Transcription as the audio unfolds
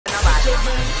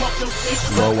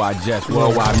Worldwide Jess,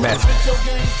 worldwide Mess.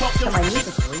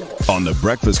 On The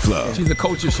Breakfast Club. She's a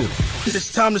culture shift.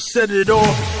 It's time to set it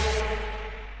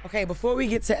off. Okay, before we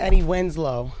get to Eddie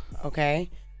Winslow, okay,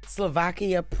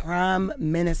 Slovakia Prime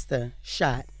Minister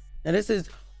shot. Now this is,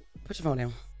 put your phone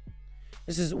down.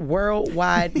 This is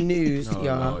worldwide news,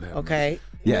 y'all, okay?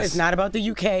 Yes. It's not about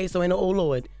the UK, so ain't no, oh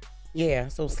Lord. Yeah,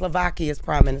 so Slovakia's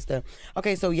Prime Minister.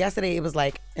 Okay, so yesterday it was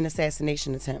like an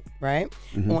assassination attempt, right?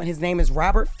 His name is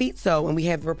Robert Fico, and we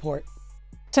have the report.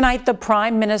 Tonight, the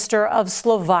Prime Minister of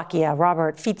Slovakia,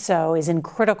 Robert Fico, is in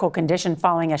critical condition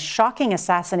following a shocking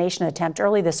assassination attempt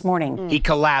early this morning. He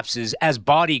collapses as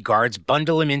bodyguards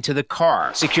bundle him into the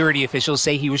car. Security officials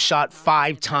say he was shot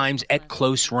 5 times at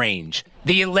close range.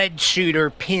 The alleged shooter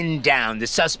pinned down. The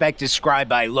suspect described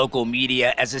by local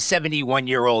media as a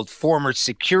 71-year-old former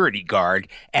security guard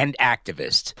and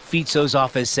activist. Fico's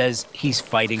office says he's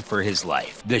fighting for his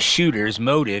life. The shooter's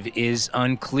motive is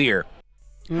unclear.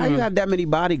 How you have that many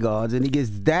bodyguards and he gets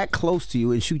that close to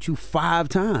you and shoots you 5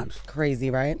 times?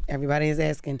 Crazy, right? Everybody is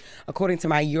asking. According to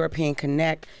my European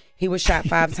Connect, he was shot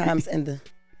 5 times in the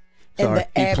abdomen.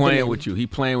 He playing with you. He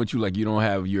playing with you like you don't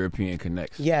have European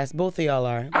connects. Yes, both of y'all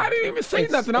are. I didn't even say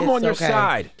nothing. I'm on your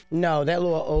side. No, that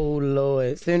little, oh Lord.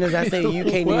 As soon as I say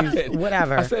UK news,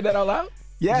 whatever. I said that out loud?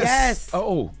 Yes. Yes.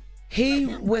 Oh. He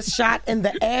was shot in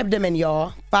the abdomen,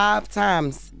 y'all, 5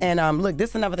 times. And look, this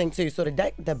is another thing too. So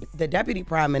the deputy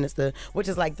prime minister, which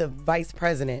is like the vice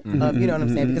president of, you know what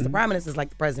I'm saying? Because the prime minister is like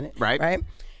the president, right?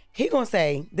 He gonna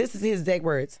say, this is his exact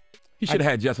words. He should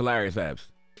have had Jess Hilarious abs.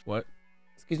 What?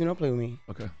 Excuse me, don't play with me.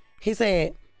 Okay. He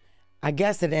said, I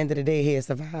guess at the end of the day he'll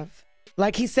survive.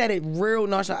 Like he said it real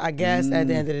nonchalant. I guess at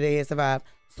the end of the day he'll survive.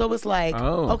 So it's like,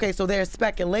 okay, so there's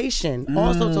speculation.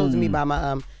 Also told to me by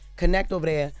my Connect over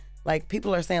there. Like,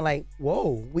 people are saying, like,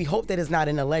 whoa, we hope that it's not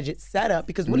an alleged setup,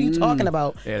 because what are you talking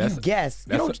about? Yeah, you guess.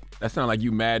 That sounds like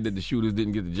you mad that the shooters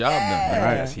didn't get the job done. Like,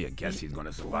 I guess he's going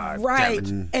to survive. Right.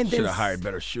 And should have hired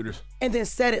better shooters. And then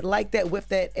said it like that with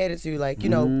that attitude, like, you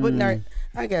know, putting our,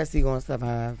 I guess he's going to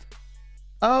survive.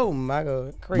 Oh, my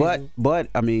God. Crazy. But,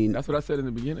 I mean. That's what I said in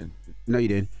the beginning. No, you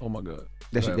didn't. Oh, my God.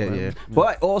 Yeah.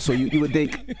 But also, you would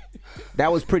think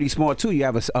that was pretty smart too. You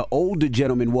have an older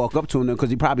gentleman walk up to him because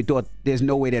he probably thought there's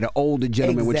no way that an older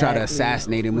gentleman would try to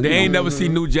assassinate him. They ain't never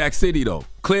seen New Jack City though.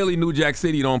 Clearly, New Jack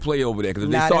City don't play over there because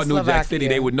if they saw New Jack City,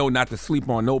 they would know not to sleep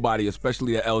on nobody,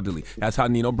 especially the elderly. That's how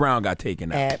Nino Brown got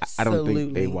taken out. I don't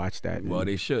think they watched that. Well,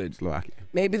 they should. Slovakia.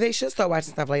 Maybe they should start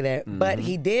watching stuff like that. But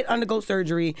he did undergo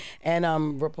surgery,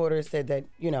 and reporters said that,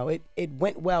 you know, it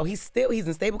went well. He's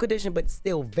in stable condition, but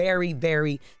still very,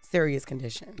 very serious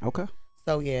condition. Okay.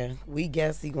 So yeah, we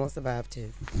guess he's gonna survive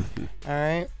too. All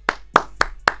right.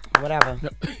 Whatever.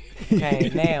 Okay,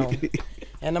 now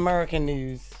in American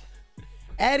news,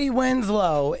 Eddie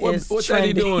Winslow is what's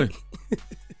trending. Eddie doing?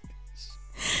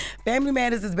 Family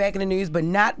Matters is back in the news, but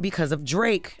not because of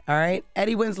Drake, all right?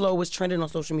 Eddie Winslow was trending on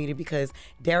social media because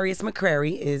Darius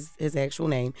McCrary is his actual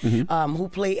name, who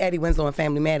played Eddie Winslow in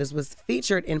Family Matters, was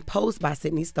featured in posts by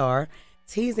Sidney Starr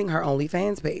teasing her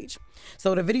OnlyFans page.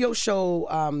 So the video showed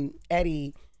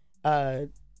Eddie,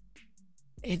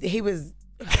 he was...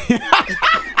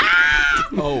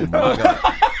 Oh, my God.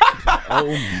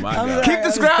 Oh, my God. Keep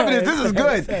describing this. This is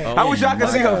good. I wish y'all could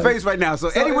see her face right now. So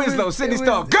Eddie Winslow, Sidney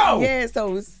Starr, go! Yeah,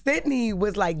 so Sidney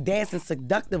was like dancing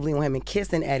seductively on him and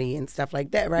kissing Eddie and stuff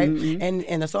like that, right?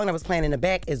 And the song that was playing in the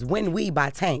back is When We by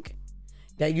Tank.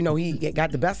 That, you know, he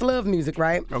got the best love music,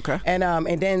 right? Okay.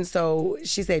 And then so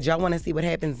she said, y'all want to see what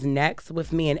happens next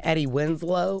with me and Eddie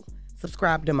Winslow?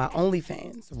 Subscribe to my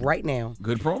OnlyFans right now.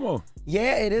 Good promo.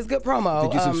 Yeah, it is good promo.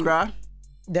 Did you subscribe?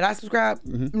 Did I subscribe?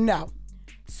 No.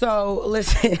 So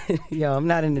listen, yo, I'm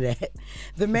not into that.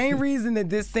 The main reason that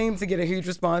this seemed to get a huge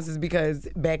response is because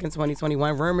back in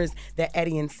 2021, rumors that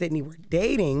Eddie and Sidney were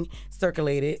dating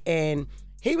circulated, and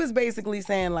he was basically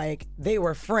saying like they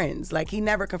were friends. Like he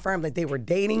never confirmed that they were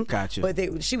dating. Gotcha.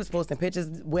 But she was posting pictures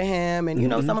with him, and you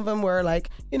know some of them were like,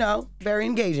 you know, very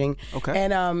engaging. Okay.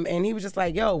 And he was just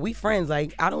like, yo, we friends.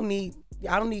 Like I don't need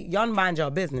y'all mind y'all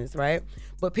business, right?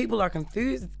 But people are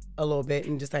confused a little bit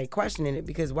and just like questioning it,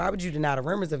 because why would you deny the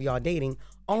rumors of y'all dating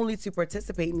only to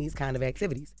participate in these kind of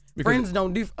activities? Because friends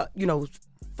don't do, you know,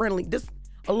 friendly, just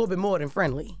a little bit more than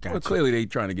friendly. Well, clearly they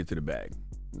trying to get to the bag.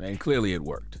 And clearly it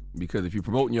worked. Because if you're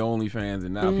promoting your OnlyFans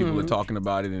and now people are talking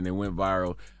about it and it went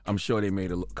viral, I'm sure they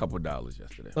made a couple dollars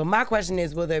yesterday. But my question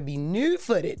is, will there be new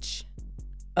footage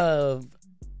of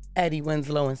Eddie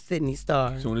Winslow and Sidney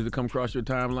Starr? As soon as it come across your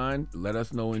timeline, let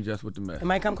us know in Jess With The Mess. It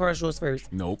might come across yours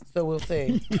first. Nope. So we'll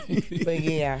see. But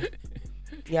yeah.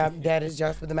 Yeah, that is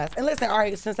Jess With The Mess. And listen, all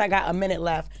right, since I got a minute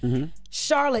left,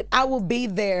 Charlotte, I will be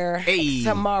there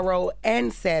tomorrow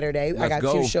and Saturday. I got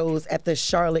 2 shows at the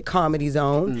Charlotte Comedy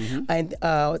Zone. And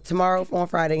tomorrow on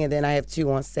Friday, and then I have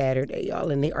 2 on Saturday, y'all.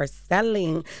 And they are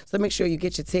selling. So make sure you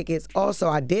get your tickets. Also,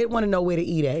 I did want to know where to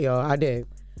eat at, y'all. I did.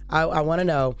 I want to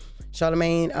know.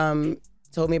 Charlamagne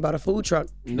told me about a food truck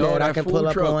that I can pull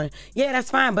up on. Yeah, that's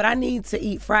fine, but I need to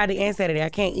eat Friday and Saturday. I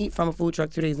can't eat from a food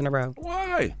truck 2 days in a row.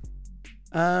 Why?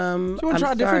 You want to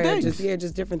try different things?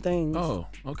 Just different things. Oh,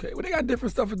 okay. Well, they got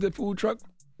different stuff at the food truck.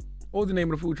 What was the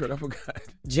name of the food truck? I forgot.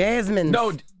 Jasmine's.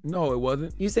 No, it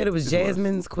wasn't. You said it was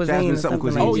Jasmine's Cuisine. Jasmine's something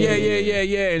Cuisine. Oh, like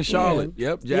yeah, in Charlotte.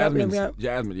 Yep, Jasmine's. Yep.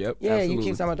 Jasmine, yep. Yeah, absolutely. you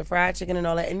keep talking about the fried chicken and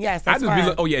all that. And yes, I that's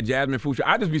just fine. Jasmine food truck.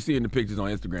 I just be seeing the pictures on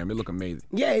Instagram. They look amazing.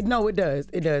 Yeah, no, it does.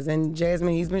 It does. And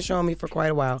Jasmine, he's been showing me for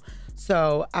quite a while.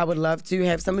 So I would love to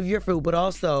have some of your food, but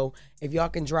also if y'all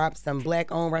can drop some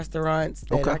Black-owned restaurants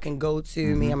that I can go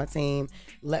to, me and my team,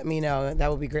 let me know.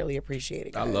 That would be greatly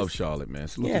appreciated, guys. I love Charlotte, man.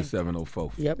 Salute to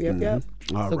 704. Yep.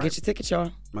 All So right. get your tickets,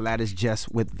 y'all. Well, that is Jess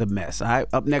With The Mess. All right,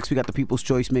 up next, we got the People's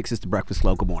Choice Mix. It's The Breakfast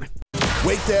Club. Good morning.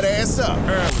 Wake that ass up.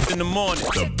 In the morning.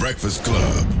 The Breakfast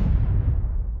Club.